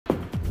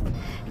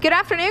Good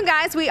afternoon,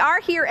 guys. We are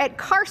here at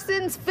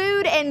Carson's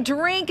Food and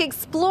Drink,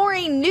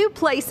 exploring new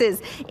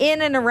places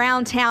in and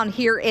around town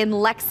here in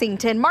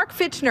Lexington. Mark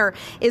Fitchner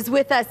is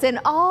with us, and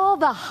all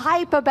the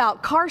hype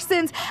about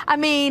Carson's. I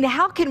mean,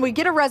 how can we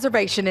get a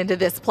reservation into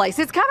this place?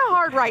 It's kind of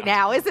hard right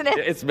now, isn't it?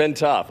 It's been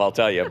tough, I'll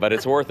tell you, but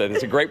it's worth it.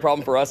 It's a great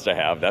problem for us to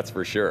have, that's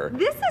for sure.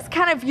 This is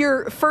kind of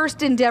your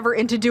first endeavor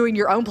into doing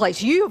your own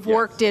place. You've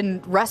worked in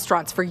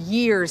restaurants for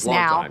years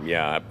now. Long time,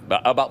 yeah.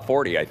 About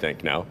 40, I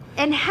think, now.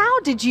 And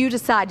how did you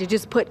decide to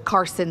just put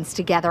Carson's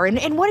together?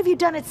 And what have you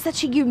done? It's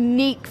such a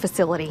unique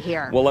facility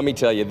here. Well, let me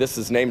tell you, this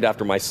is named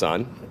after my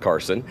son,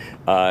 Carson.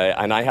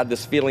 And I had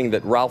this feeling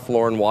that Ralph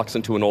Lauren walks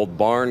into an old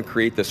barn,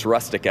 create this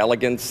rustic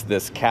elegance,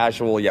 this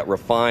casual yet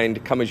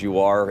refined, come as you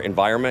are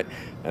environment.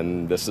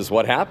 And this is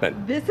what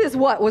happened. This is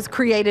what was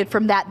created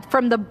from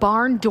the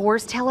barn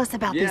doors. Tell us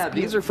about these. Yeah,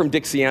 these are from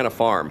Dixiana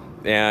Farm.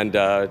 And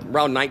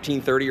around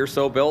 1930 or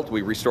so built.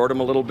 We restored them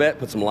a little bit,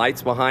 put some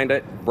lights behind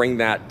it, bring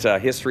that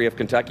history of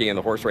Kentucky and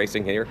the horse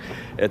racing here.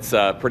 It's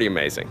pretty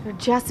amazing. They're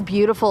just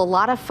beautiful. A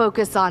lot of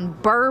focus on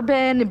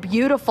bourbon,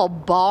 beautiful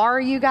bar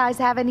you guys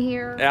have in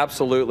here.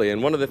 Absolutely.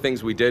 And one of the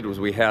things we did was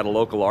we had a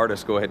local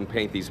artist go ahead and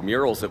paint these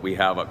murals that we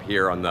have up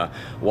here on the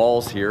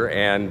walls here,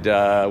 and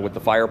with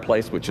the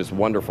fireplace, which is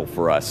wonderful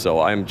for us.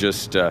 So I'm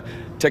just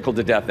tickled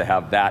to death to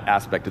have that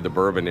aspect of the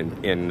bourbon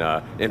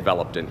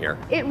enveloped in here.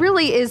 It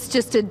really is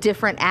just a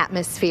different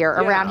atmosphere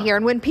around here,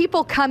 and when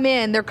people come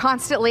in, they're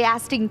constantly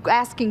asking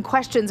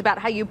questions about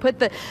how you put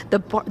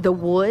the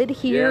wood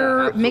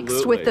here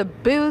mixed with the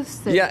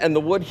booths. And the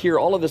wood here,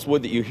 all of this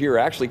wood that you hear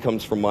actually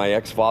comes from my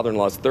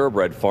ex-father-in-law's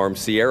thoroughbred farm,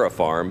 Sierra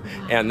Farm,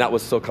 and that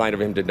was so kind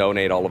of him to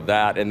donate all of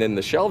that. And then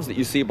the shelves that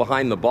you see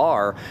behind the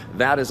bar,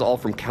 that is all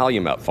from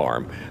Calumet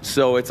Farm.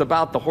 So it's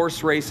about the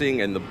horse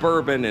racing and the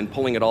bourbon and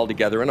pulling it all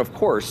together. And of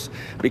course,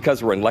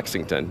 because we're in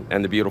Lexington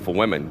and the beautiful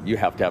women, you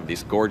have to have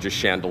these gorgeous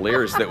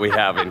chandeliers that we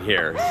have in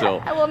here. So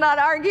I will not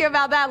argue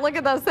about that. Look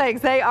at those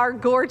things. They are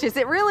gorgeous.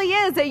 It really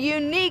is a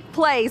unique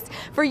place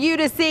for you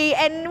to see.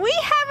 And we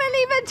haven't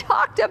even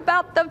talked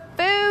about the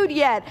food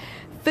yet.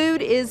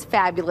 Food is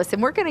fabulous,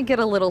 and we're going to get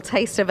a little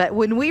taste of it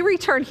when we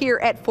return here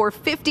at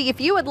 4:50.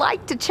 If you would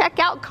like to check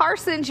out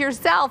Carson's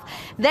yourself,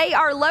 they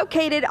are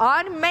located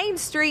on Main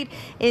Street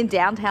in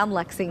downtown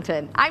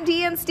Lexington. I'm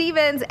Deanne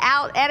Stevens,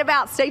 out and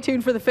about. Stay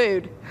tuned for the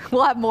food.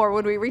 We'll have more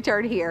when we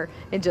return here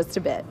in just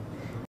a bit.